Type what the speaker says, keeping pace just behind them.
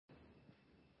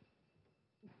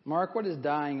Mark, what is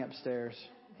dying upstairs?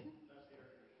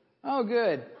 Oh,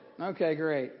 good. Okay,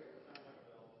 great.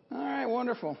 All right,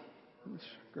 wonderful. That's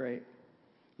great.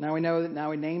 Now we know that.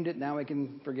 Now we named it. Now we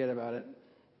can forget about it.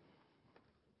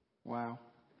 Wow.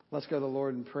 Let's go to the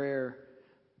Lord in prayer.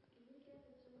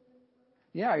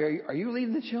 Yeah, are you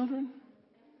leading the children?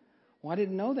 Well, I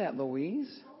didn't know that,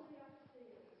 Louise.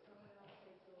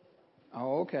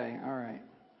 Oh, okay. All right.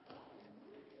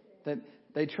 That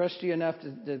they trust you enough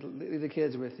to leave the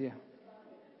kids with you.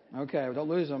 Okay, well, don't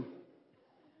lose them.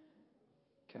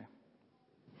 Okay.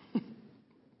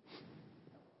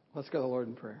 Let's go to the Lord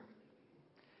in prayer.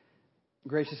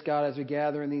 Gracious God, as we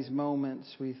gather in these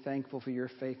moments, we're thankful for your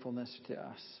faithfulness to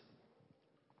us.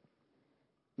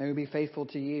 May we be faithful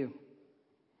to you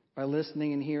by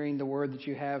listening and hearing the word that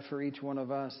you have for each one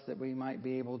of us, that we might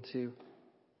be able to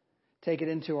take it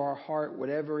into our heart,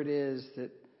 whatever it is that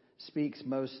speaks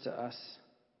most to us.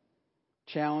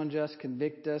 Challenge us,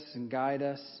 convict us, and guide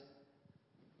us.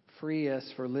 Free us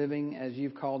for living as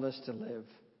you've called us to live.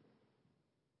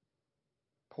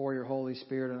 Pour your Holy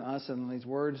Spirit on us and on these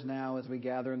words now as we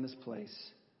gather in this place,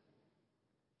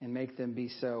 and make them be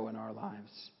so in our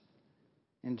lives.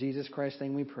 In Jesus Christ's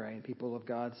name we pray. People of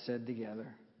God said together,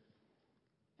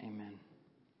 amen.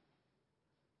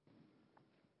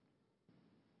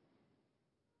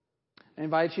 I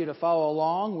invite you to follow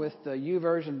along with the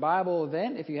YouVersion Bible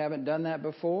event if you haven't done that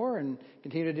before, and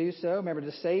continue to do so. Remember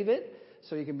to save it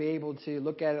so you can be able to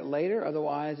look at it later.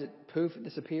 Otherwise, it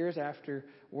disappears after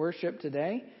worship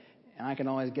today. And I can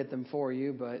always get them for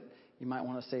you, but you might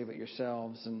want to save it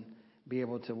yourselves and be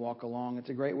able to walk along. It's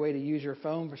a great way to use your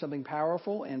phone for something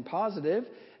powerful and positive,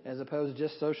 as opposed to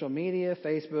just social media,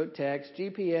 Facebook, text,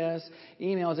 GPS,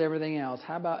 emails, everything else.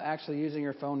 How about actually using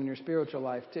your phone in your spiritual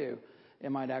life too? It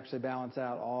might actually balance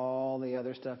out all the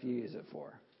other stuff you use it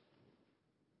for.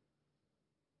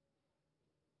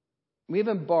 We've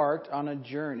embarked on a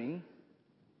journey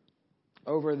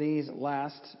over these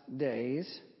last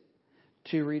days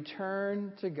to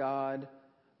return to God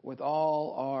with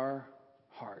all our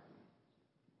heart.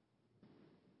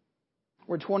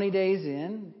 We're 20 days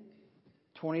in,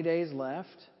 20 days left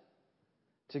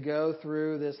to go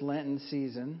through this Lenten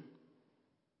season,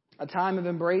 a time of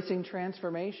embracing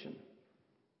transformation,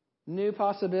 new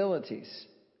possibilities,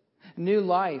 new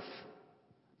life.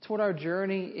 It's what our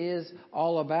journey is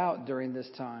all about during this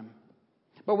time.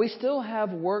 But we still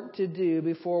have work to do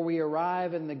before we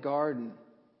arrive in the garden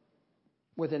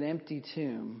with an empty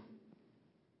tomb.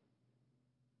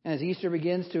 And as Easter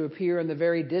begins to appear in the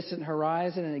very distant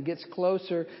horizon and it gets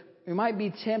closer, we might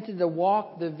be tempted to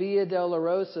walk the Via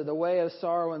Dolorosa, the way of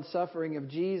sorrow and suffering of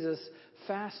Jesus,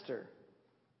 faster.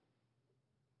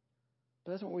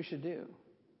 But that's what we should do.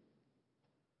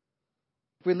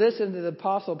 If we listen to the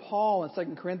Apostle Paul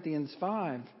in 2 Corinthians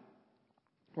 5,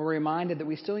 we're reminded that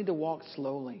we still need to walk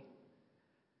slowly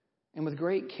and with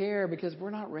great care, because we're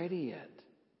not ready yet.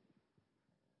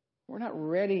 We're not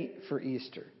ready for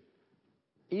Easter.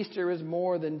 Easter is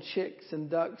more than chicks and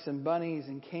ducks and bunnies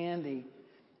and candy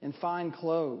and fine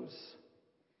clothes.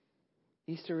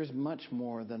 Easter is much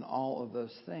more than all of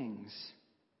those things.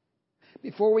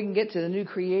 Before we can get to the new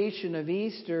creation of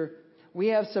Easter, we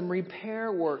have some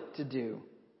repair work to do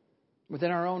within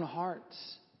our own hearts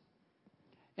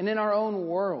and in our own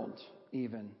world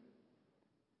even.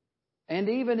 And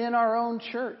even in our own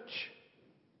church.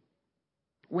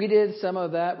 We did some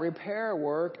of that repair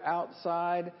work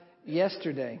outside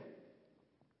yesterday.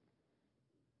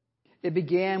 It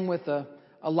began with a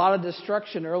lot of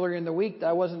destruction earlier in the week that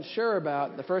I wasn't sure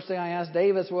about. The first thing I asked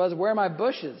Davis was, where are my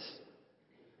bushes?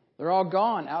 They're all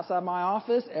gone. Outside my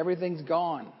office, everything's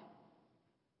gone.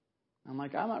 I'm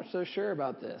like, I'm not so sure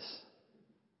about this.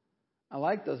 I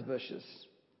like those bushes.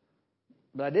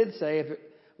 But I did say,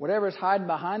 whatever's hiding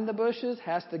behind the bushes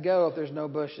has to go if there's no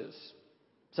bushes.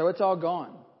 So it's all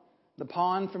gone. The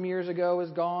pond from years ago is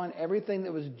gone. Everything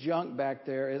that was junk back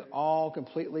there is all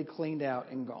completely cleaned out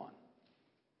and gone.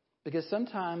 Because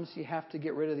sometimes you have to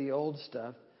get rid of the old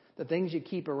stuff, the things you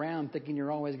keep around thinking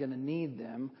you're always going to need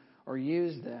them or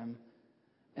use them,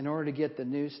 in order to get the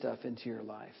new stuff into your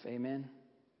life. Amen?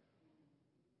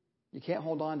 You can't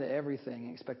hold on to everything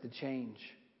and expect to change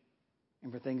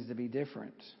and for things to be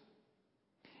different.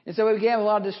 And so we began with a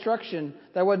lot of destruction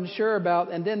that I wasn't sure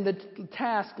about. And then the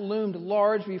task loomed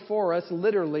large before us,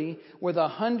 literally, with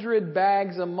 100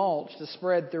 bags of mulch to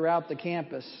spread throughout the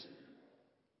campus.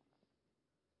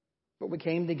 But we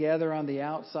came together on the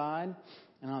outside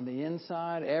and on the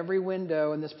inside. Every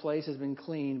window in this place has been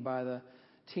cleaned by the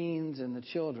teens and the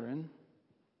children.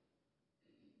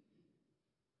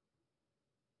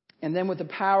 And then with the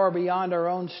power beyond our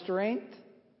own strength,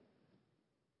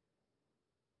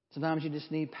 Sometimes you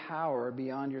just need power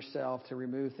beyond yourself to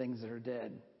remove things that are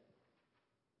dead.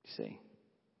 You see.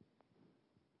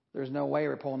 There's no way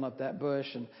we're pulling up that bush.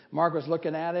 And Mark was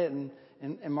looking at it, and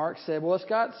Mark said, well, it's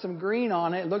got some green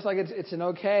on it. It looks like it's an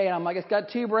okay. And I'm like, it's got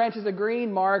 2 branches of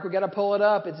green, Mark. We've got to pull it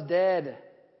up. It's dead.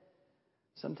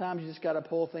 Sometimes you just got to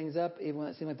pull things up even when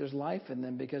it seems like there's life in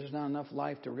them, because there's not enough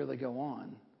life to really go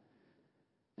on.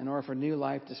 In order for new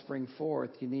life to spring forth,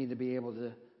 you need to be able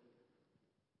to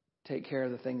take care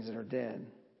of the things that are dead.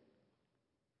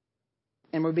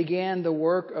 And we began the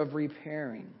work of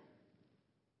repairing.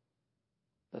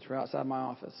 That's right outside my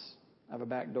office. I have a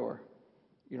back door.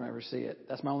 You don't ever see it.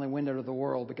 That's my only window to the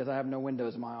world because I have no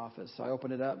windows in my office. So I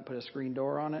open it up and put a screen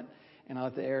door on it, and I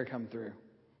let the air come through.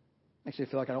 Makes me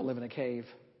feel like I don't live in a cave.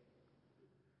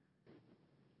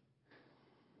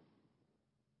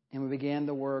 And we began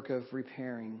the work of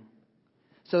repairing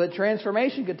so that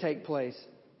transformation could take place.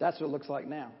 That's what it looks like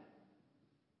now.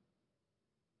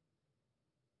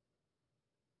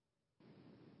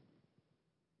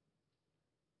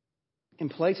 In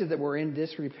places that were in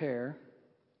disrepair,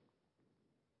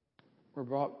 were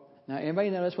brought. Now,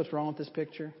 anybody notice what's wrong with this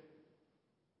picture?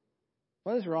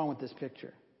 What is wrong with this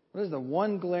picture? What is the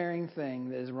one glaring thing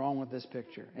that is wrong with this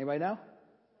picture? Anybody know?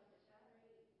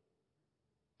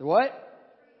 The what?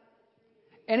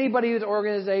 Anybody who's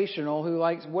organizational who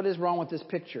likes, what is wrong with this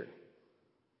picture?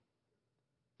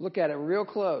 Look at it real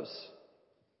close.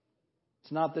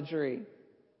 It's not the tree.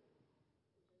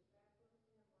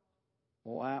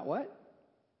 Wow, what?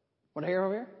 What I hear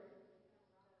over here?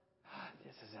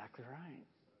 That's exactly right.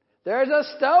 There's a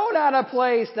stone out of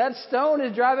place. That stone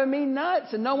is driving me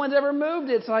nuts, and no one's ever moved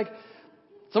it. It's like,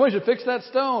 somebody should fix that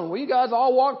stone. Well, you guys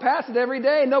all walk past it every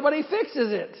day, and nobody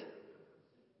fixes it.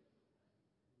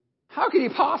 How can you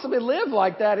possibly live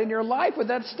like that in your life with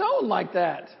that stone like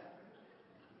that?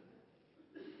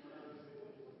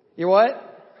 You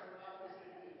what?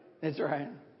 That's right.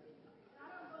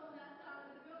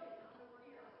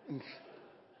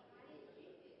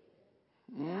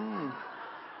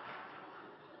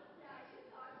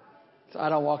 So I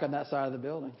don't walk on that side of the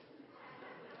building.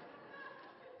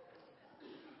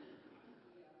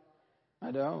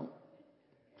 I don't.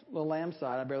 Little lamb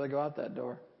side. I barely go out that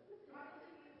door.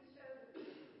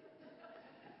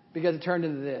 Because it turned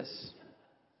into this.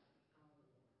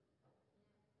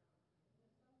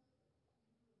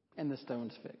 And the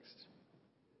stone's fixed.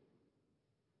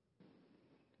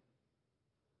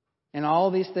 And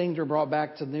all these things were brought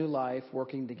back to new life,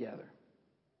 working together.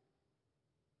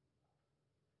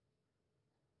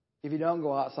 If you don't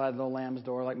go outside the lamb's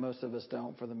door, like most of us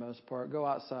don't for the most part, go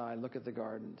outside, look at the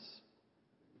gardens.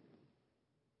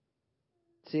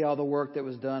 See all the work that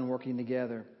was done working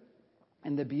together.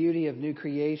 And the beauty of new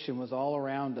creation was all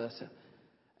around us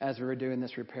as we were doing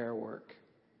this repair work.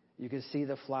 You could see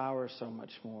the flowers so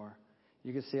much more.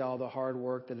 You could see all the hard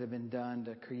work that had been done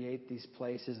to create these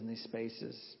places and these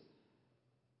spaces.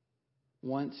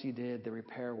 Once you did the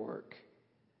repair work,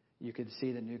 you could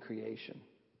see the new creation.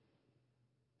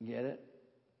 Get it?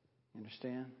 You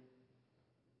understand?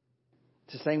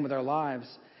 It's the same with our lives.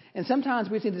 And sometimes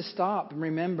we need to stop and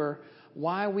remember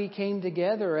why we came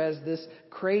together as this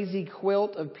crazy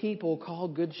quilt of people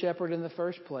called Good Shepherd in the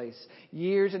first place.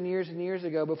 Years and years and years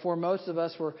ago, before most of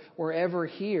us were ever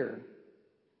here.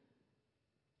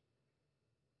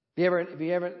 If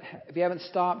you haven't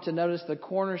stopped to notice the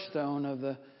cornerstone of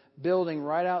the building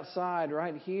right outside,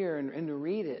 right here, and to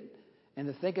read it, and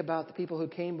to think about the people who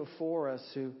came before us,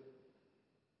 who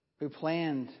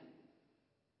planned.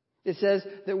 It says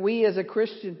that we as a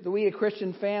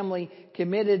Christian family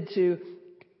committed to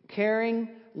caring,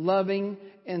 loving,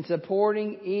 and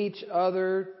supporting each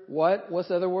other. What? What's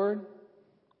the other word?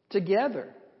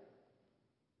 Together.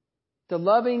 To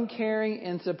loving, caring,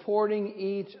 and supporting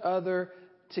each other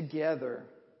together.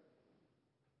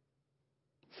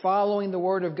 Following the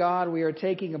Word of God, we are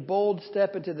taking a bold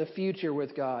step into the future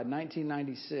with God.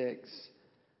 1996.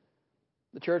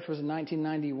 The church was in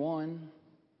 1991.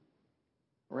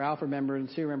 Ralph remembered, and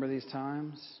Sue remember these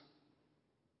times.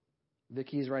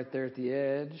 Vicky's right there at the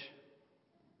edge.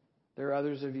 There are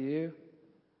others of you.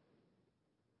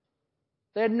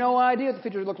 They had no idea what the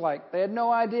future would look like. They had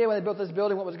no idea when they built this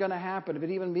building what was going to happen, if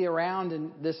it'd even be around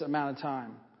in this amount of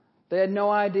time. They had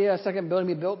no idea a second building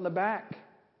would be built in the back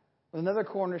with another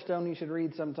cornerstone you should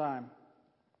read sometime.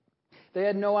 They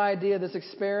had no idea this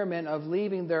experiment of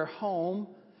leaving their home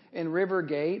in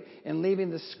Rivergate and leaving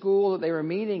the school that they were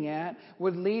meeting at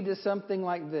would lead to something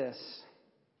like this.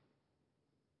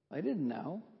 They didn't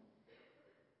know.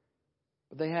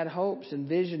 But they had hopes and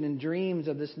vision and dreams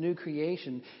of this new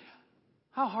creation.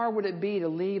 How hard would it be to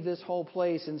leave this whole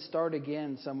place and start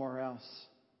again somewhere else?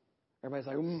 Everybody's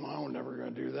like, I'm never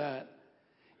going to do that.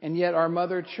 And yet our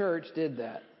mother church did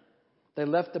that. They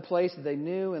left the place that they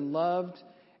knew and loved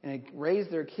and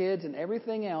raised their kids and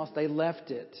everything else. They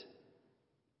left it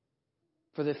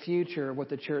for the future of what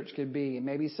the church could be. And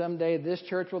maybe someday this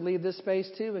church will leave this space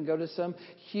too and go to some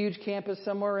huge campus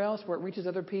somewhere else where it reaches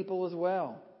other people as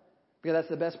well. Because that's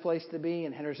the best place to be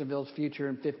in Hendersonville's future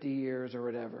in 50 years or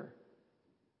whatever.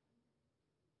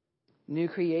 New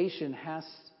creation has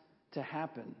to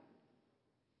happen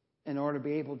in order to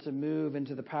be able to move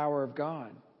into the power of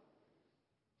God.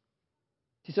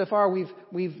 See, so far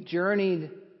we've journeyed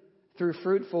through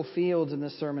fruitful fields in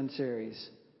this sermon series,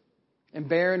 and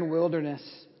barren wilderness,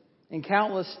 and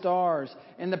countless stars,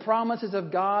 and the promises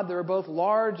of God that are both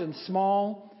large and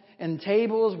small, and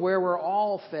tables where we're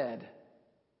all fed.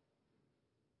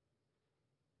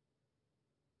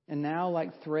 And now,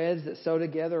 like threads that sew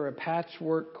together a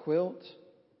patchwork quilt,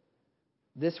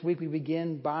 this week we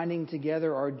begin binding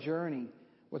together our journey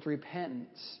with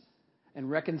repentance and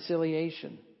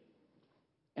reconciliation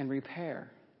and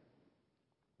repair.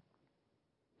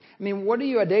 I mean, what are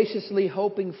you audaciously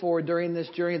hoping for during this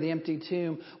journey of the empty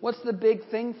tomb? What's the big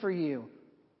thing for you?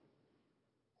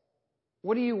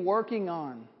 What are you working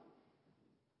on?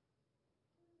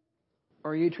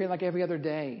 Or are you treating like every other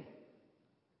day?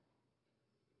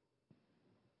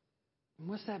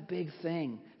 What's that big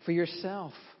thing for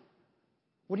yourself?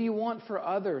 What do you want for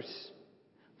others?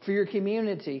 For your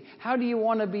community? How do you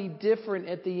want to be different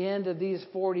at the end of these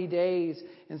 40 days?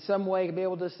 In some way, to be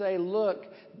able to say, look,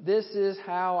 this is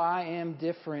how I am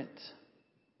different.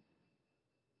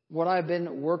 What I've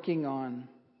been working on.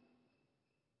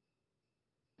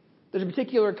 There's a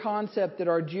particular concept that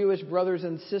our Jewish brothers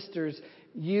and sisters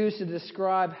use to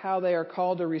describe how they are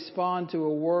called to respond to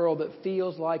a world that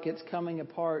feels like it's coming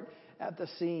apart at the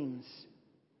seams.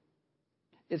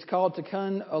 It's called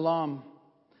Tikkun Olam.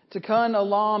 Tikkun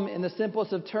Olam, in the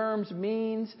simplest of terms,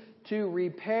 means to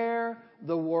repair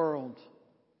the world.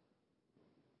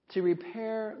 To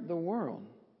repair the world.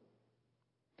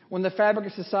 When the fabric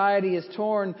of society is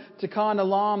torn, Tikkun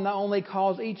Olam not only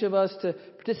calls each of us to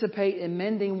participate in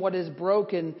mending what is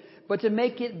broken, but to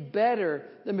make it better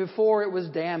than before it was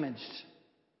damaged.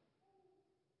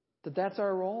 That's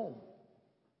our role.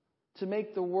 To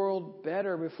make the world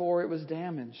better before it was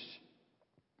damaged.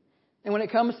 And when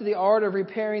it comes to the art of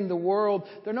repairing the world,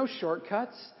 there are no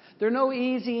shortcuts. There are no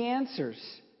easy answers.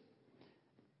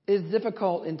 It is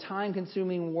difficult and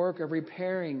time-consuming work of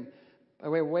repairing a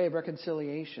way of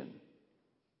reconciliation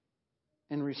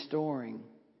and restoring.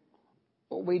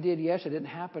 What we did yesterday didn't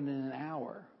happen in an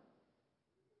hour.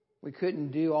 We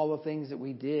couldn't do all the things that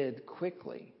we did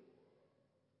quickly.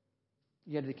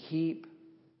 You had to keep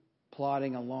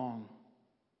plodding along.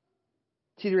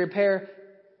 See, to repair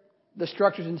the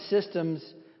structures and systems,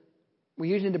 we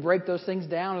usually need to break those things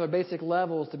down to their basic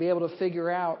levels to be able to figure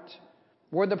out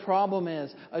where the problem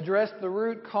is, address the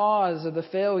root cause of the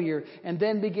failure, and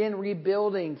then begin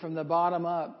rebuilding from the bottom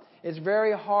up. It's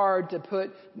very hard to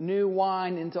put new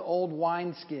wine into old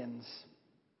wineskins.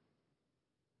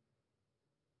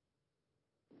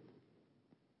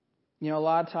 You know, a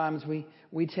lot of times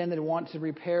we tend to want to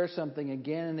repair something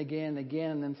again and again and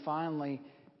again, and then finally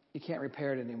you can't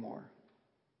repair it anymore.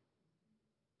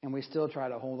 And we still try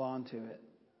to hold on to it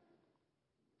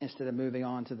instead of moving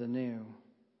on to the new.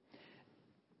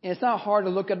 And it's not hard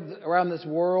to look around this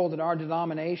world and our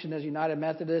denomination as United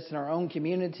Methodists and our own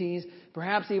communities,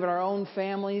 perhaps even our own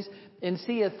families, and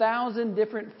see 1,000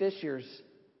 different fissures,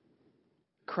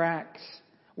 cracks,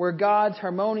 where God's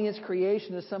harmonious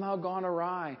creation has somehow gone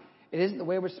awry. It isn't the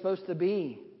way we're supposed to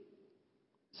be.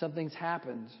 Something's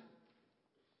happened.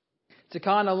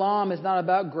 Tikkun Olam is not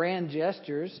about grand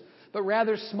gestures, but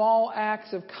rather small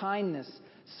acts of kindness,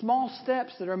 small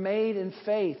steps that are made in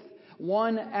faith,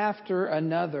 one after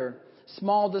another,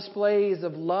 small displays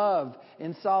of love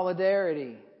and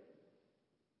solidarity.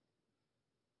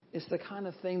 It's the kind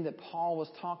of thing that Paul was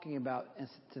talking about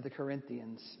to the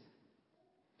Corinthians.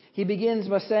 He begins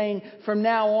by saying, "From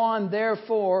now on,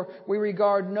 therefore, we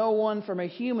regard no one from a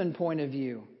human point of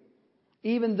view.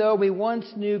 Even though we once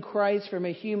knew Christ from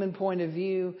a human point of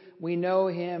view, we know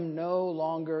Him no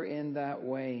longer in that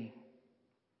way."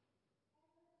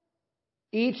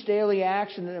 Each daily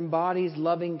action that embodies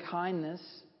loving kindness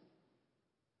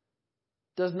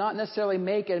does not necessarily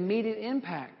make an immediate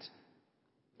impact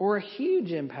or a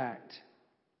huge impact.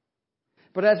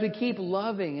 But as we keep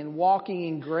loving and walking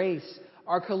in grace,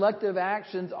 our collective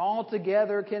actions all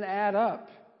together can add up.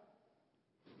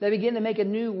 They begin to make a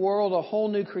new world, a whole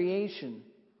new creation.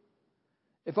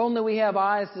 If only we have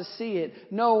eyes to see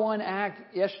it. No one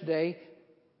act yesterday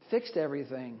fixed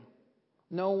everything.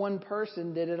 No one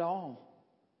person did it all.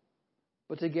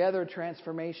 But together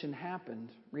transformation happened.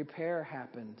 Repair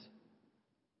happened.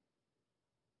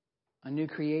 A new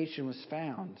creation was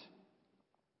found.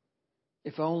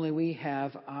 If only we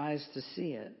have eyes to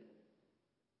see it.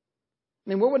 I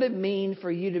mean, what would it mean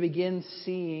for you to begin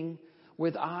seeing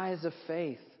with eyes of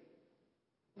faith?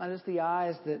 Not just the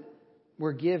eyes that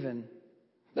were given.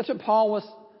 That's what Paul was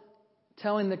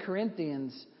telling the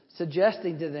Corinthians,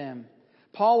 suggesting to them.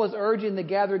 Paul was urging the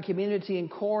gathered community in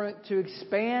Corinth to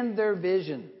expand their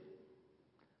vision,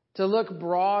 to look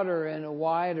broader and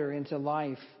wider into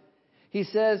life. He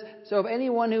says, so if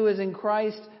anyone who is in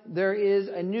Christ, there is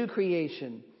a new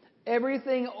creation.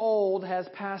 Everything old has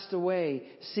passed away.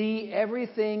 See,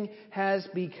 everything has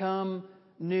become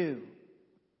new.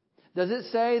 Does it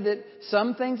say that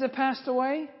some things have passed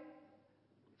away?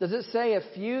 Does it say a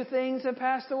few things have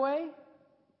passed away?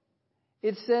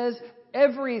 It says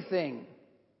everything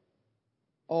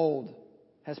old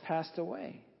has passed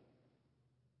away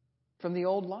from the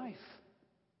old life.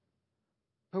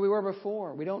 Who we were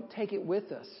before. We don't take it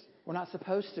with us. We're not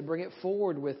supposed to bring it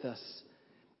forward with us.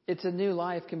 It's a new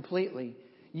life completely.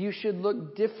 You should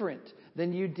look different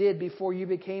than you did before you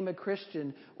became a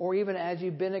Christian, or even as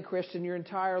you've been a Christian your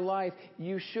entire life.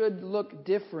 You should look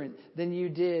different than you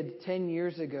did 10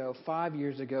 years ago, 5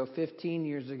 years ago, 15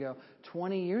 years ago,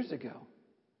 20 years ago.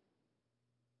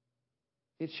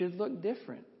 It should look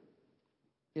different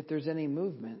if there's any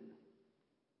movement.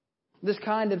 This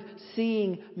kind of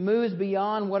seeing moves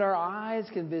beyond what our eyes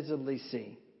can visibly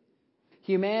see.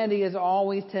 Humanity has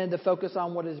always tended to focus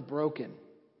on what is broken,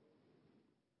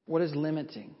 what is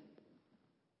limiting,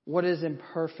 what is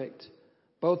imperfect,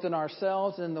 both in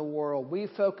ourselves and in the world. We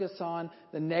focus on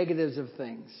the negatives of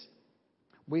things.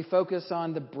 We focus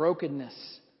on the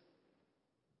brokenness,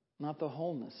 not the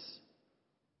wholeness.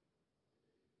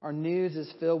 Our news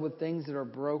is filled with things that are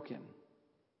broken,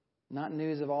 not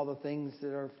news of all the things that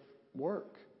are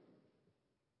work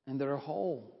and that are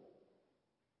whole.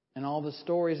 And all the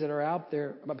stories that are out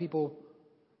there about people,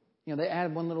 they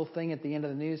add one little thing at the end of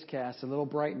the newscast, a little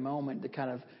bright moment to kind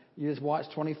of, you just watch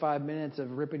 25 minutes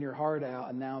of ripping your heart out,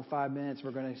 and now in 5 minutes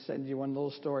we're going to send you one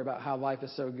little story about how life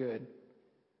is so good.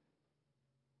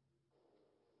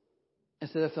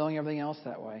 Instead of filling everything else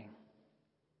that way.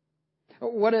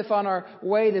 What if on our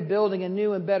way to building a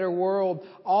new and better world,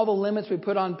 all the limits we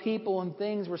put on people and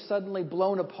things were suddenly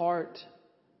blown apart?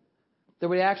 That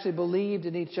we actually believed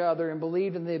in each other and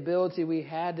believed in the ability we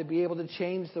had to be able to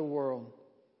change the world.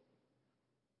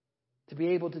 To be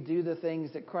able to do the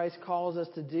things that Christ calls us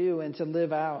to do and to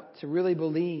live out, to really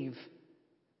believe.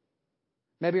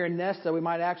 Maybe in Nesta, we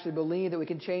might actually believe that we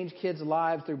can change kids'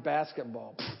 lives through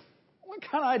basketball. What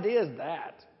kind of idea is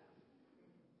that?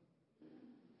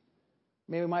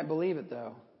 Maybe we might believe it,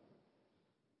 though.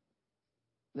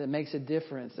 That makes a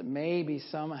difference. That maybe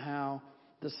somehow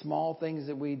the small things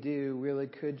that we do really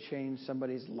could change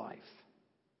somebody's life.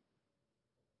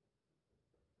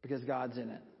 Because God's in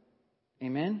it.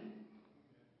 Amen?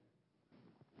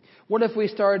 What if we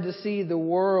started to see the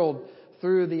world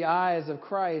through the eyes of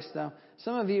Christ? Now,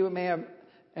 some of you may have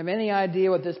any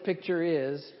idea what this picture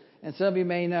is, and some of you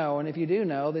may know. And if you do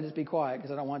know, then just be quiet,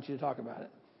 because I don't want you to talk about it.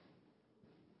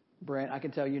 Brent, I can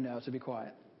tell you know, so be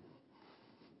quiet.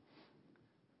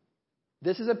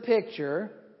 This is a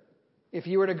picture. If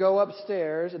you were to go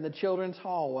upstairs in the children's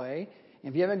hallway,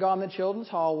 if you haven't gone in the children's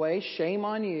hallway, shame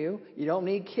on you. You don't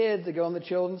need kids to go in the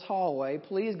children's hallway.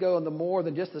 Please go into more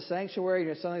than just the sanctuary in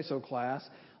your Sunday school class.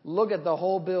 Look at the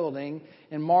whole building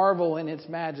and marvel in its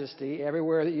majesty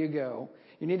everywhere that you go.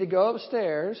 You need to go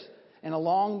upstairs, and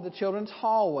along the children's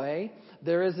hallway,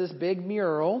 there is this big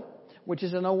mural, which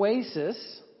is an oasis,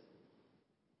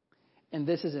 and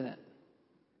this is in it.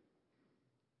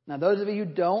 Now, those of you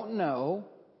who don't know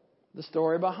the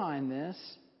story behind this,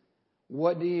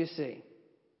 what do you see?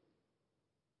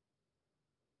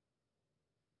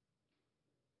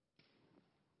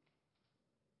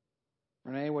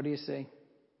 Renee, what do you see?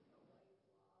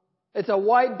 It's a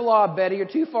white blob, Betty. You're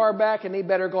too far back and need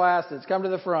better glasses. Come to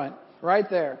the front. Right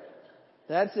there.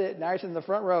 That's it. Now you're in the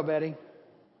front row, Betty.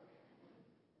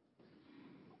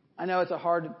 I know it's a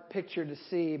hard picture to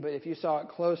see, but if you saw it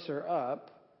closer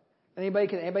up. Anybody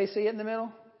see it in the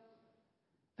middle?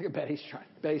 Look at Betty's trying.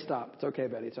 Betty, stop. It's okay,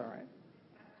 Betty. It's all right.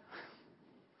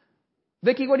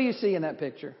 Vicki, what do you see in that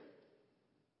picture?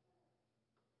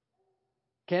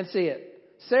 Can't see it.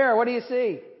 Sarah, what do you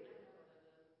see?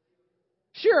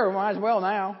 Sure, might as well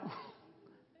now.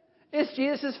 It's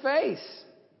Jesus' face.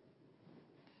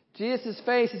 Jesus'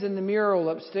 face is in the mural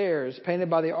upstairs, painted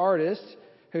by the artist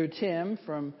Tim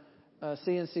from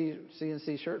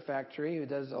CNC shirt factory who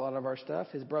does a lot of our stuff.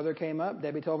 His brother came up.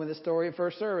 Debbie told me this story at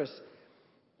first service.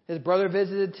 His brother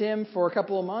visited Tim for a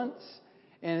couple of months,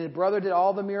 and his brother did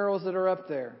all the murals that are up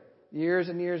there years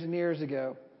and years and years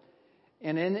ago.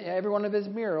 And in every one of his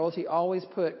murals, he always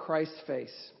put Christ's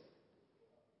face.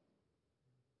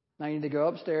 Now you need to go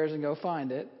upstairs and go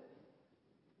find it.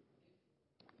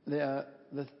 The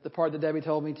part that Debbie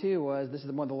told me too was this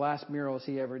is one of the last murals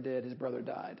he ever did. His brother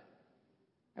died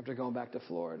after going back to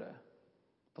Florida,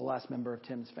 the last member of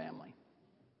Tim's family.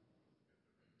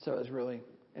 So it was really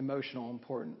emotional and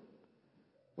important.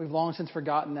 We've long since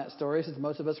forgotten that story since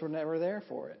most of us were never there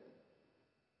for it.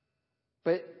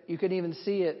 But you couldn't even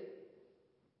see it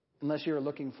unless you were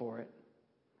looking for it.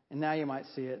 And now you might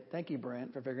see it. Thank you,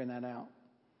 Brent, for figuring that out.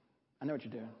 I know what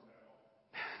you're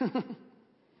doing.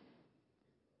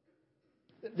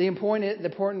 The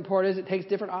important part is it takes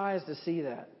different eyes to see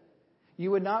that.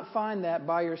 You would not find that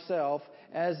by yourself,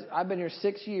 as I've been here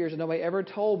 6 years and nobody ever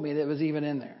told me that it was even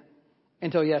in there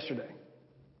until yesterday.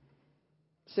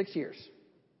 6 years.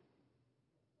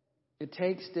 It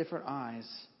takes different eyes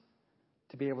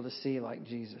to be able to see like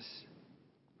Jesus.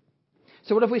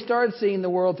 So what if we started seeing the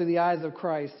world through the eyes of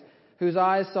Christ, whose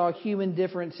eyes saw human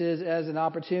differences as an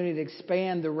opportunity to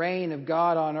expand the reign of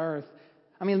God on earth?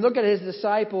 I mean, look at his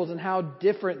disciples and how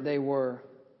different they were.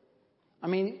 I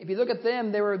mean, if you look at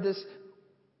them, they were this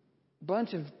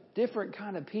bunch of different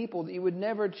kind of people that you would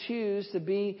never choose to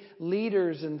be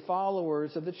leaders and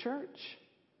followers of the church.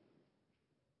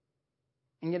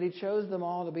 And yet he chose them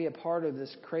all to be a part of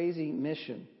this crazy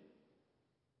mission.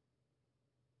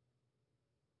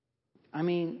 I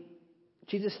mean,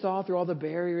 Jesus saw through all the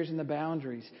barriers and the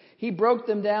boundaries. He broke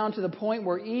them down to the point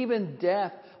where even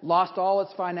death lost all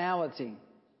its finality.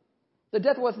 The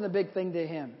death wasn't a big thing to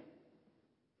him.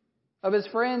 Of his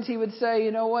friends, he would say,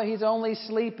 you know what? He's only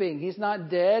sleeping. He's not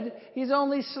dead. He's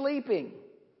only sleeping.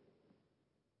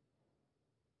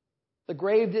 The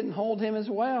grave didn't hold him as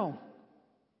well.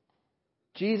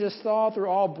 Jesus saw through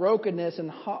all brokenness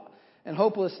and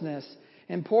hopelessness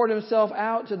and poured himself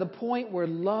out to the point where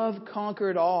love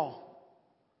conquered all.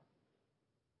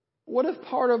 What if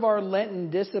part of our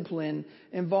Lenten discipline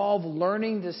involved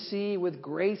learning to see with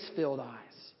grace-filled eyes?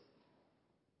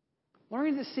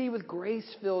 Learning to see with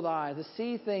grace-filled eyes, to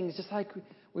see things just like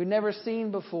we've never seen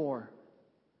before,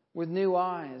 with new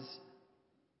eyes.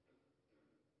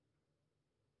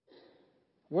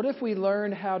 What if we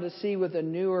learned how to see with a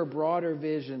newer, broader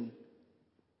vision?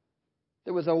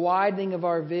 There was a widening of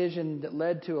our vision that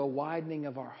led to a widening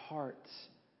of our hearts,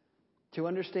 to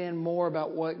understand more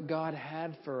about what God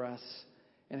had for us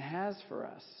and has for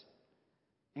us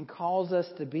and calls us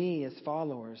to be as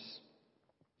followers.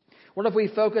 What if we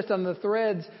focused on the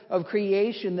threads of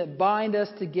creation that bind us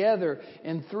together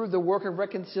and through the work of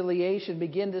reconciliation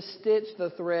begin to stitch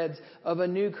the threads of a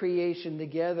new creation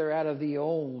together out of the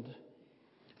old?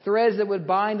 Threads that would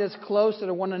bind us closer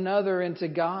to one another and to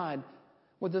God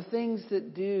with the things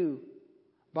that do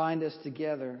bind us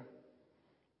together.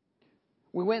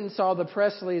 We went and saw the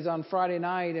Presleys on Friday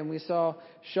night, and we saw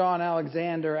Sean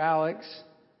Alexander, Alex.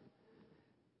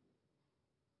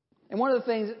 And one of the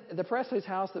things at the Presley's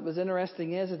house that was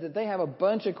interesting is that they have a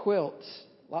bunch of quilts,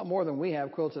 a lot more than we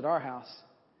have quilts at our house.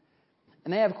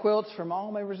 And they have quilts from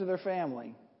all members of their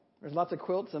family. There's lots of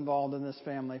quilts involved in this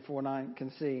family, from what I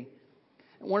can see.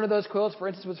 One of those quilts, for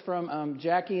instance, was from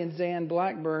Jackie and Zan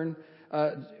Blackburn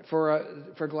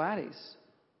for Gladys.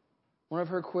 One of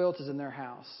her quilts is in their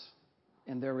house,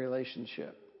 in their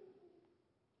relationship.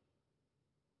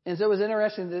 And so it was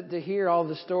interesting to hear all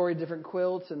the story, different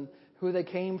quilts, and who they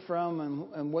came from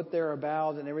and what they're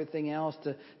about and everything else,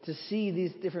 to see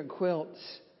these different quilts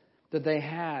that they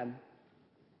had.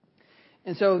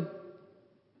 And so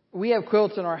we have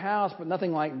quilts in our house, but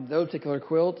nothing like those particular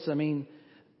quilts. I mean,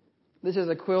 this is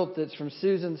a quilt that's from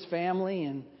Susan's family,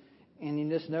 and you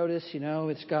just notice,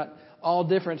 it's got all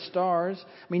different stars.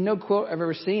 I mean, no quilt I've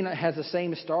ever seen has the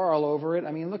same star all over it.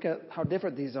 I mean, look at how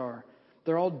different these are.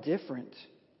 They're all different.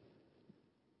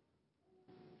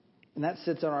 And that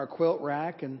sits on our quilt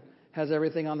rack and has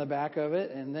everything on the back of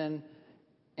it. And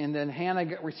then Hannah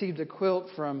received a quilt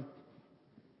from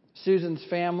Susan's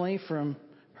family, from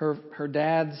her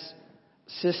dad's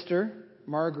sister,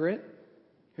 Margaret,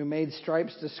 who made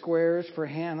stripes to squares for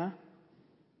Hannah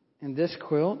in this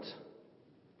quilt.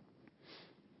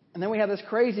 And then we have this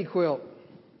crazy quilt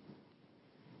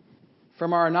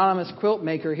from our anonymous quilt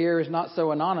maker here, who's not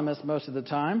so anonymous most of the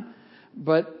time,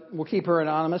 but we'll keep her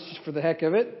anonymous just for the heck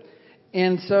of it.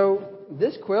 And so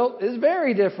this quilt is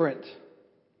very different.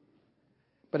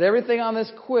 But everything on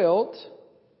this quilt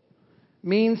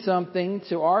means something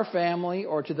to our family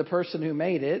or to the person who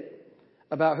made it.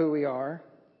 about who we are.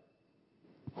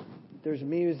 There's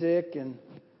music and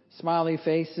smiley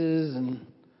faces and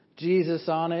Jesus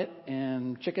on it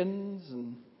and chickens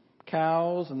and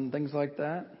cows and things like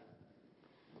that.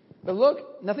 But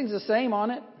look, nothing's the same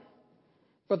on it.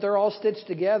 But they're all stitched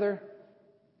together.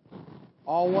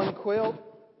 All one quilt.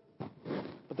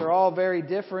 But they're all very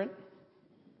different.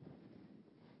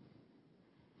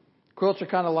 Quilts are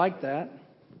kind of like that.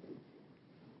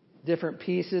 Different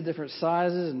pieces, different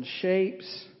sizes and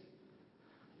shapes.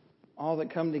 All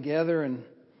that come together in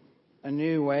a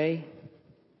new way.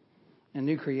 A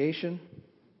new creation.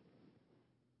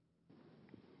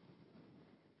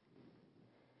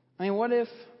 I mean, what if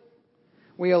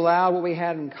we allowed what we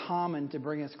had in common to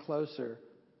bring us closer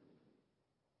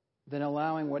than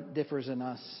allowing what differs in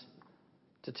us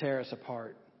to tear us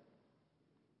apart?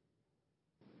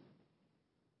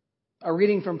 A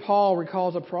reading from Paul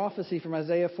recalls a prophecy from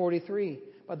Isaiah 43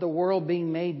 about the world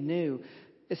being made new.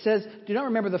 It says, "Do not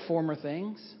remember the former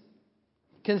things.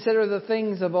 Consider the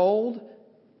things of old.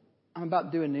 I'm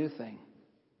about to do a new thing.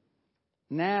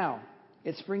 Now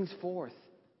it springs forth.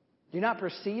 Do you not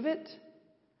perceive it?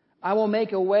 I will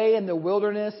make a way in the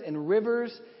wilderness and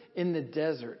rivers in the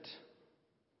desert."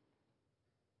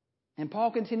 And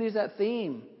Paul continues that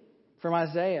theme from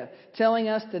Isaiah, telling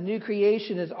us the new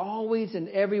creation is always and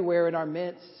everywhere in our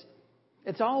midst.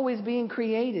 It's always being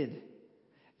created.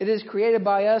 It is created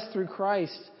by us through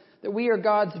Christ. That we are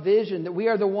God's vision. That we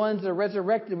are the ones that are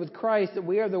resurrected with Christ. That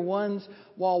we are the ones,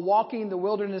 while walking the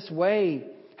wilderness way,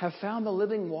 have found the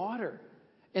living water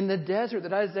in the desert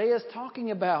that Isaiah is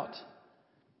talking about.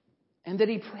 And that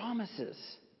he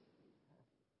promises.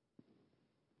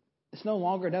 It's no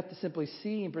longer enough to simply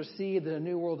see and perceive that a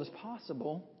new world is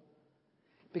possible.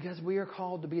 Because we are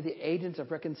called to be the agents of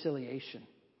reconciliation.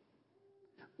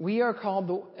 We are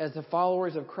called, as the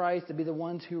followers of Christ, to be the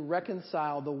ones who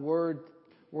reconcile the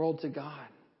world to God.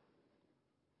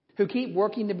 Who keep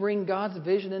working to bring God's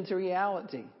vision into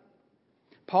reality.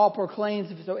 Paul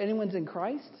proclaims, if so anyone's in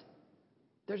Christ,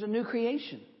 there's a new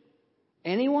creation.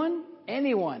 Anyone?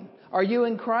 Anyone. Are you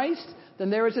in Christ? Then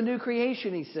there is a new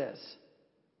creation, he says.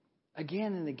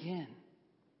 Again and again.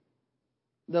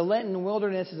 The Lenten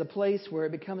wilderness is a place where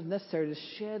it becomes necessary to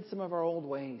shed some of our old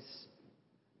ways.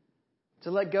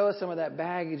 To let go of some of that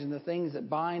baggage and the things that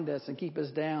bind us and keep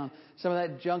us down. Some of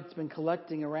that junk that's been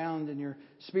collecting around in your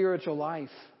spiritual life.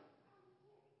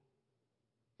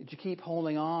 That you keep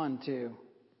holding on to.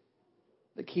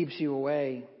 That keeps you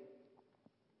away.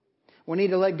 We need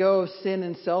to let go of sin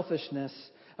and selfishness.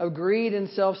 Of greed and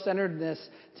self-centeredness.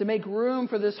 To make room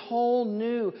for this whole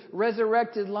new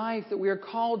resurrected life that we are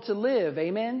called to live.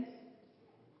 Amen?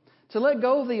 To let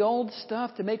go of the old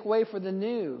stuff to make way for the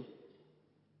new.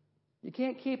 You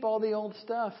can't keep all the old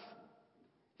stuff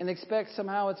and expect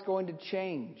somehow it's going to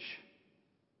change.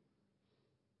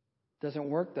 It doesn't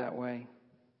work that way.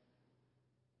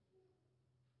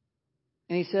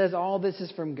 And he says all this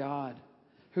is from God,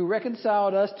 who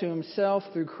reconciled us to himself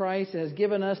through Christ and has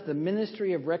given us the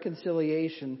ministry of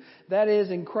reconciliation. That is,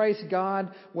 in Christ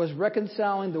God was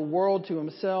reconciling the world to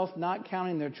himself, not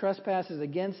counting their trespasses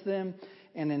against them,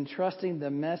 and entrusting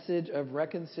the message of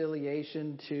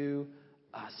reconciliation to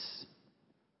us.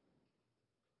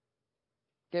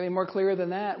 Can't be more clear than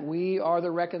that. We are the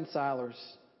reconcilers.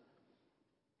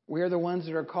 We are the ones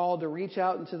that are called to reach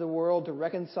out into the world to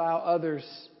reconcile others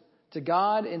to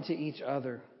God and to each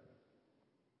other.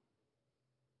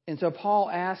 And so Paul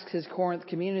asks his Corinth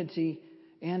community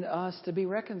and us to be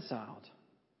reconciled.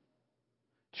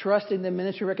 Trusting the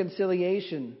ministry of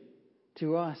reconciliation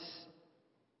to us.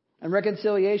 And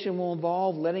reconciliation will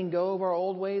involve letting go of our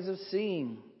old ways of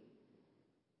seeing.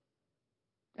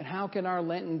 And how can our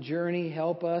Lenten journey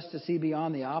help us to see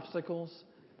beyond the obstacles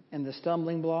and the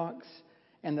stumbling blocks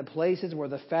and the places where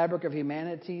the fabric of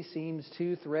humanity seems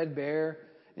too threadbare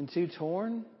and too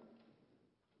torn?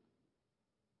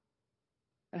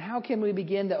 And how can we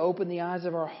begin to open the eyes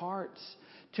of our hearts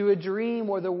to a dream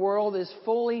where the world is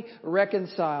fully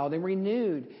reconciled and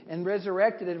renewed and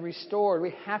resurrected and restored?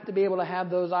 We have to be able to have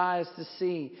those eyes to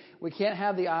see. We can't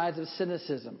have the eyes of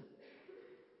cynicism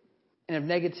and of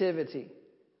negativity.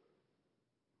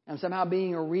 And somehow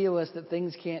being a realist that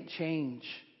things can't change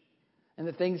and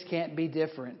that things can't be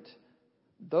different.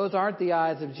 Those aren't the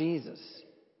eyes of Jesus.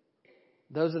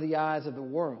 Those are the eyes of the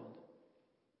world.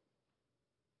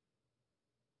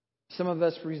 Some of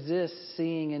us resist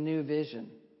seeing a new vision.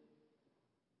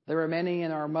 There were many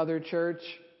in our mother church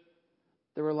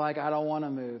that were like, I don't want to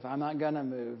move. I'm not going to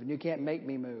move. And you can't make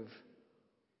me move.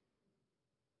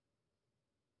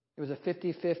 It was a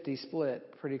 50-50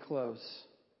 split, pretty close.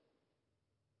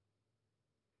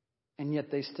 And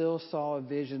yet they still saw a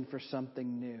vision for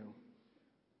something new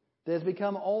that has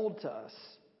become old to us,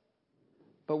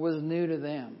 but was new to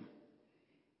them.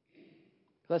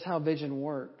 That's how vision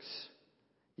works.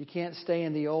 You can't stay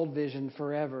in the old vision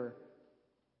forever.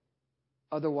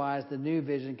 Otherwise, the new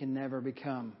vision can never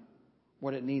become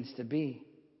what it needs to be.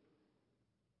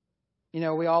 You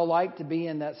know, we all like to be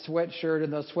in that sweatshirt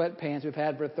and those sweatpants we've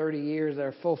had for 30 years that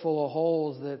are full of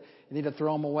holes that you need to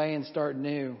throw them away and start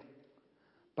new.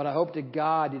 But I hope to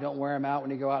God you don't wear them out when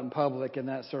you go out in public and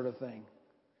that sort of thing.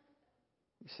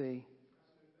 You see?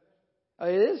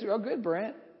 It is. Oh, good,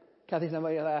 Brent. Kathy's not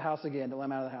out of the house again. Don't let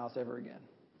him out of the house ever again.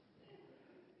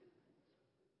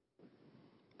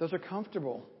 Those are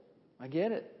comfortable. I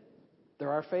get it.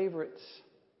 They're our favorites.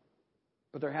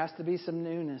 But there has to be some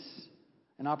newness,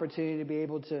 an opportunity to be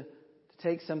able to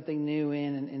take something new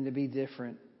in and to be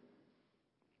different.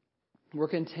 We're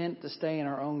content to stay in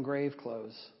our own grave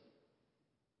clothes.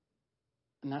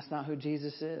 And that's not who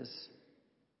Jesus is.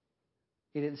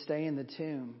 He didn't stay in the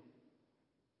tomb.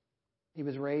 He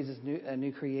was raised as a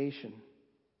new creation.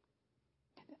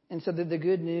 And so the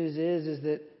good news is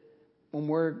that when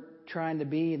we're trying to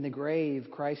be in the grave,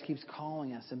 Christ keeps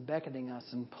calling us and beckoning us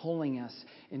and pulling us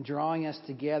and drawing us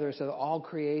together so that all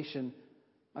creation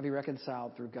might be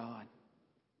reconciled through God.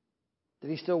 That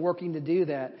He's still working to do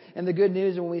that. And the good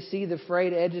news, when we see the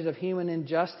frayed edges of human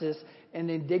injustice and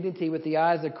indignity with the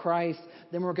eyes of Christ,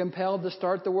 then we're compelled to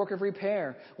start the work of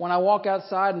repair. When I walk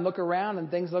outside and look around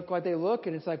and things look like they look,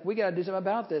 and it's like, we got to do something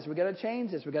about this. We got to change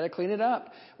this. We got to clean it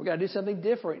up. We got to do something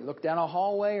different. Look down a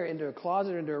hallway or into a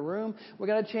closet or into a room. We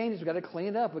got to change this. We got to clean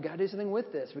it up. We got to do something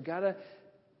with this. We got to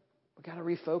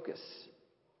refocus.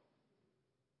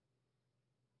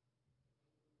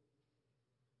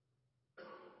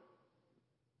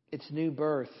 It's new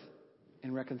birth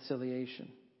and reconciliation.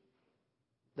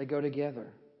 They go together.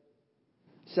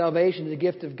 Salvation is a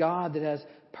gift of God that has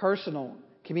personal,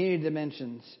 community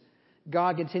dimensions.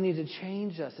 God continues to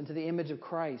change us into the image of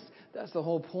Christ. That's the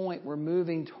whole point. We're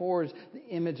moving towards the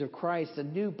image of Christ, a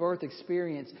new birth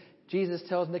experience. Jesus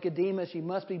tells Nicodemus, you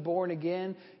must be born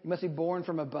again. You must be born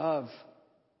from above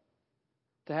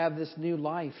to have this new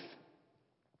life.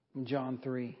 In John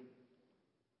 3.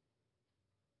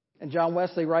 And John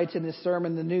Wesley writes in his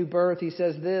sermon, The New Birth, he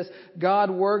says this: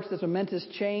 God works this momentous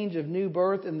change of new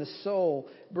birth in the soul,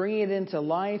 bringing it into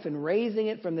life and raising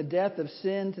it from the death of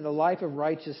sin to the life of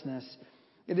righteousness.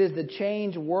 It is the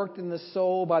change worked in the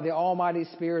soul by the Almighty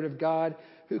Spirit of God,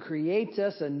 who creates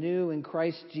us anew in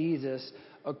Christ Jesus,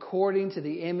 according to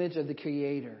the image of the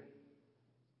Creator.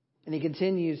 And he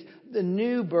continues, the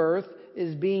new birth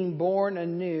is being born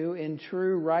anew in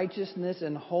true righteousness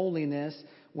and holiness,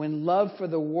 when love for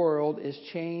the world is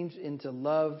changed into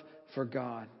love for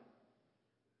God.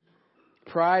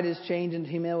 Pride is changed into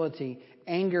humility,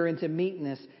 anger into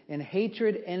meekness, and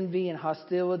hatred, envy, and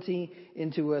hostility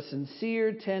into a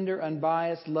sincere, tender,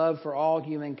 unbiased love for all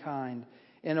humankind.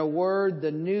 In a word,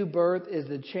 the new birth is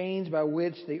the change by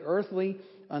which the earthly,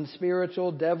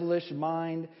 unspiritual, devilish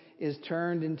mind is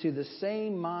turned into the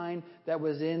same mind that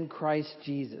was in Christ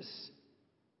Jesus.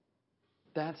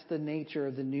 That's the nature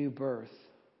of the new birth.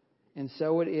 And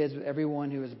so it is with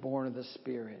everyone who is born of the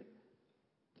Spirit.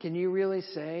 Can we really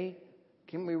say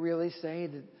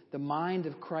that the mind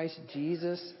of Christ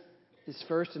Jesus is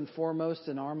first and foremost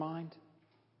in our mind?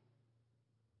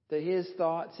 That His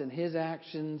thoughts and His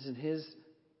actions and His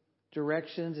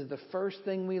directions is the first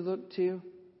thing we look to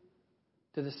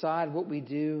decide what we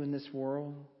do in this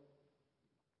world?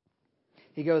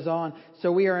 He goes on, so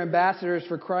we are ambassadors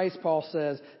for Christ, Paul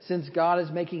says. Since God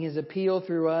is making His appeal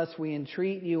through us, we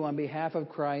entreat you on behalf of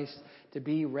Christ to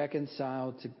be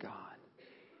reconciled to God.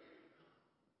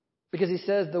 Because he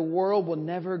says the world will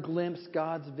never glimpse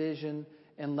God's vision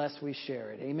unless we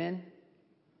share it. Amen?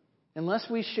 Unless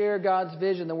we share God's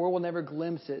vision, the world will never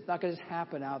glimpse it. It's not going to just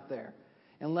happen out there.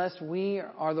 Unless we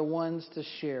are the ones to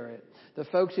share it. The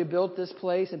folks who built this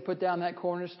place and put down that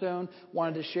cornerstone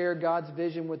wanted to share God's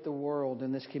vision with the world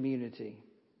in this community.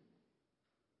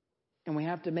 And we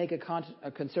have to make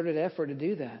a concerted effort to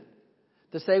do that.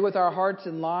 To say with our hearts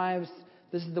and lives,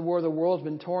 this is where the world's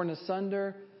been torn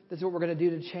asunder. This is what we're going to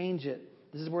do to change it.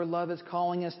 This is where love is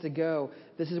calling us to go.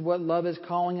 This is what love is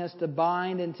calling us to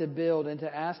bind and to build and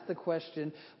to ask the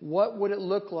question, what would it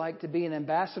look like to be an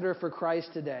ambassador for Christ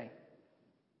today?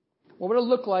 What would it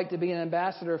look like to be an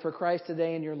ambassador for Christ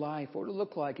today in your life? What would it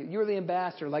look like? If you were the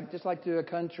ambassador, just like to a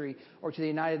country or to the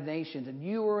United Nations, and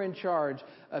you were in charge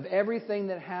of everything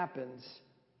that happens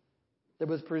that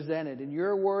was presented. And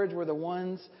your words were the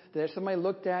ones that if somebody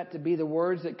looked at to be the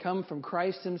words that come from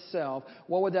Christ himself,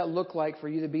 what would that look like for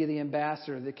you to be the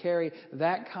ambassador, to carry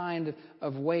that kind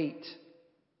of weight?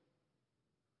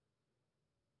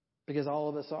 Because all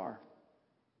of us are.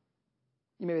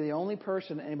 You may be the only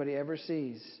person anybody ever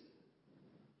sees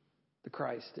the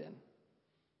Christ in.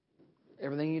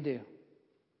 Everything you do.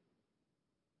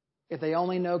 If they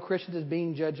only know Christians as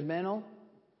being judgmental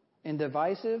and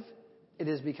divisive, it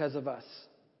is because of us.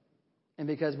 And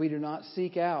because we do not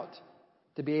seek out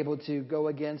to be able to go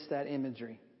against that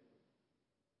imagery.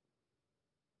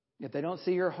 If they don't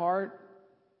see your heart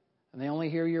and they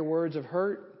only hear your words of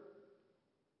hurt,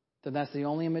 then that's the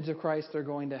only image of Christ they're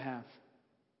going to have.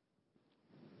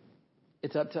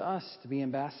 It's up to us to be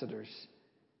ambassadors.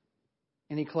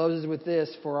 And he closes with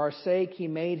this, for our sake he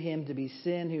made him to be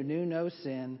sin who knew no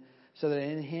sin, so that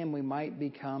in him we might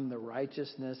become the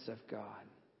righteousness of God.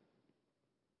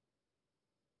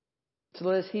 So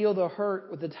let us heal the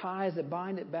hurt with the ties that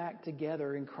bind it back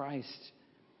together in Christ.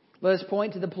 Let us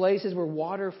point to the places where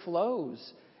water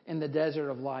flows in the desert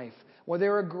of life, where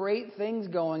there are great things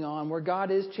going on, where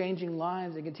God is changing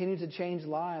lives and continues to change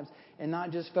lives, and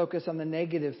not just focus on the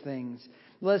negative things.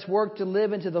 Let us work to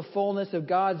live into the fullness of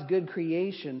God's good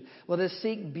creation. Let us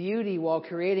seek beauty while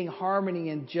creating harmony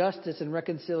and justice and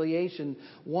reconciliation,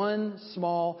 one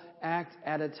small act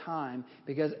at a time,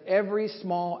 because every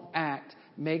small act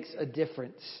makes a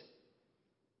difference.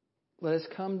 Let us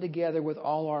come together with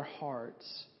all our hearts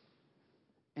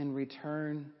and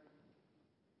return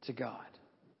to God.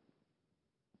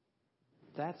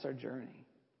 That's our journey.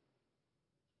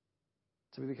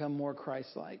 So we become more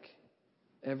Christ-like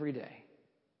every day.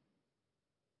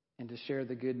 And to share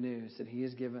the good news that he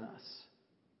has given us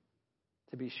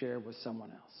to be shared with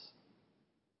someone else.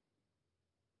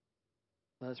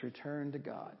 Let us return to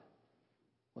God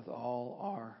with all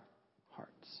our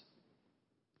hearts.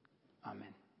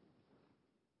 Amen.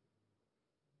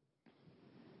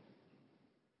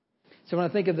 So when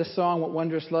I think of the song, What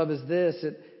Wondrous Love Is This?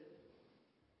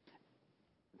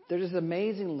 There's this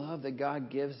amazing love that God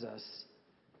gives us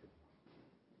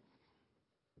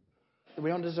that we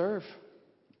don't deserve.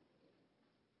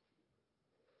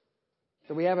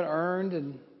 That we haven't earned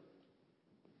and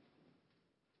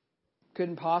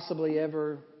couldn't possibly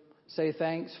ever say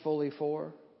thanks fully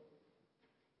for.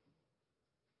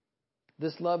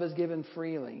 This love is given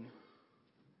freely.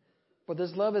 But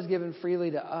this love is given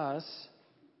freely to us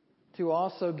to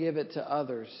also give it to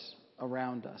others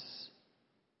around us.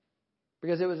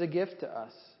 Because it was a gift to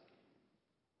us.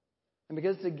 And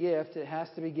because it's a gift, it has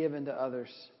to be given to others.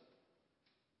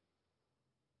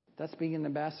 That's being an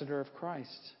ambassador of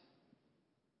Christ.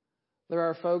 There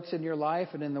are folks in your life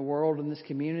and in the world, in this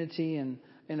community and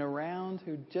around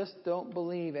who just don't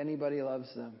believe anybody loves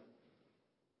them.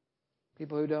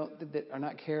 People that are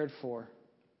not cared for.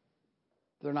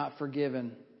 They're not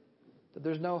forgiven. That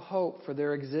there's no hope for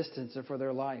their existence or for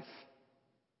their life.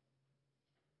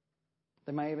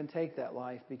 They might even take that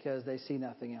life because they see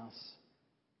nothing else.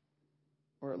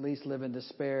 Or at least live in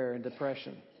despair and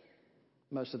depression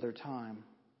most of their time.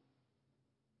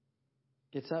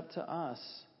 It's up to us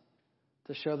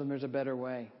to show them there's a better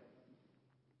way.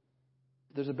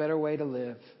 There's a better way to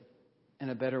live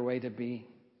and a better way to be.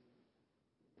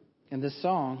 And this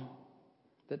song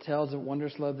that tells what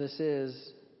wondrous love this is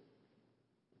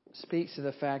speaks to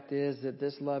the fact is that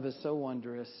this love is so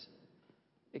wondrous,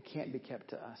 it can't be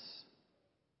kept to us.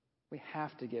 We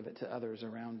have to give it to others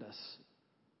around us.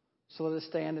 So let us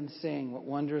stand and sing, What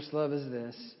Wondrous Love Is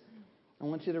This? I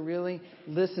want you to really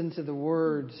listen to the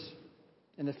words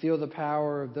and to feel the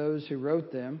power of those who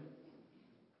wrote them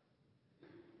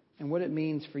and what it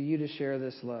means for you to share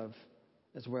this love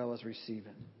as well as receive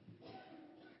it.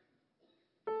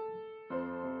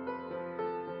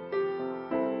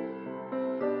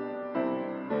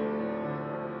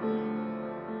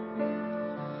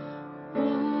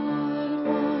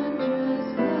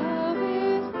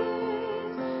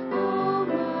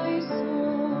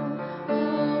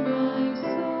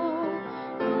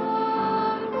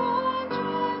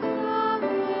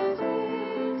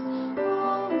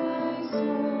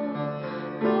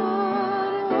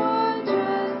 What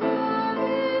wondrous love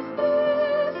is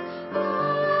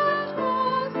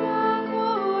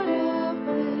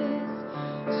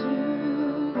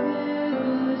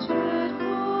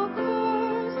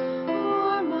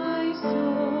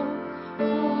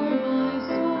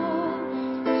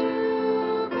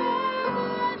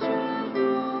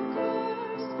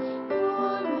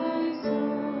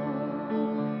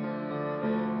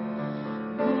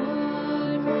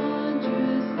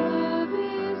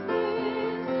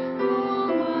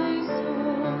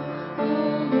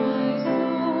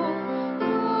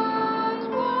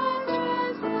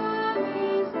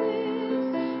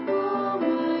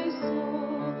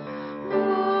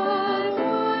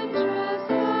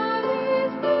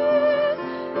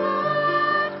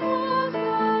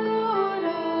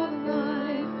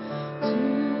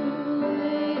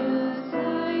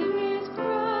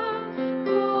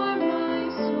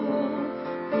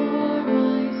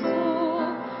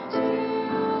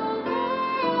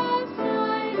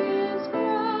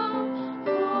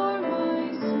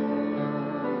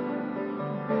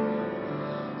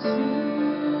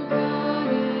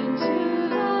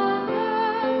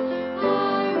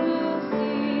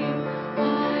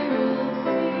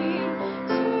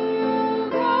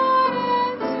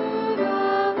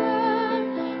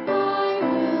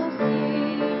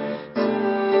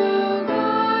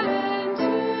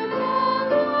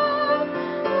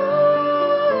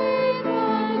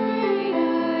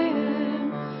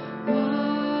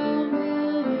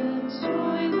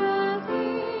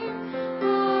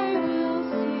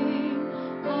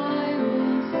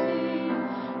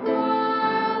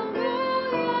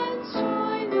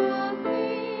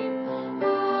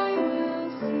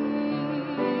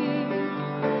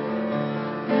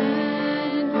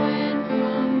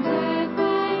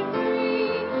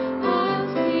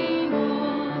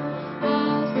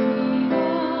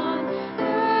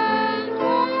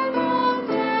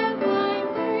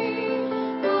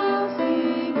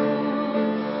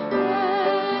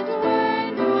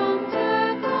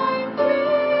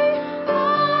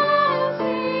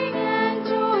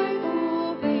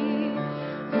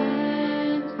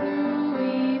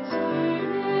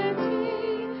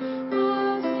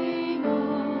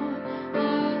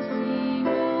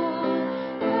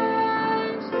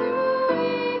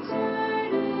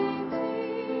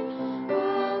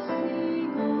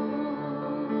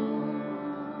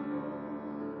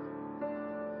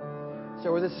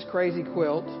So we're this crazy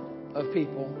quilt of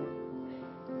people,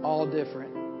 all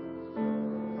different.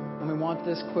 And we want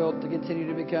this quilt to continue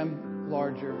to become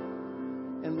larger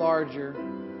and larger,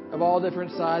 of all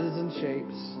different sizes and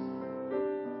shapes,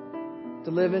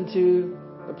 to live into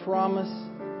the promise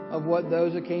of what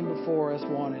those who came before us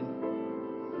wanted.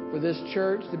 For this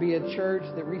church to be a church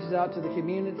that reaches out to the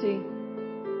community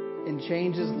and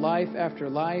changes life after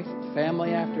life,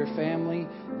 family after family,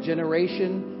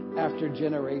 generation after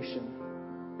generation.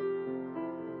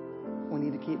 We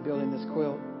need to keep building this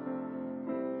quilt.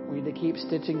 We need to keep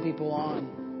stitching people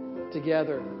on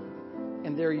together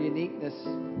in their uniqueness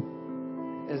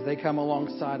as they come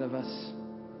alongside of us.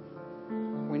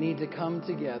 We need to come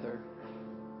together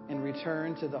and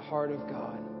return to the heart of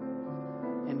God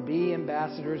and be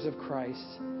ambassadors of Christ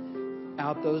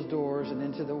out those doors and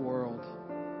into the world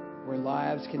where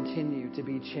lives continue to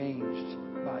be changed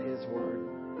by His Word.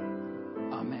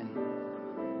 Amen.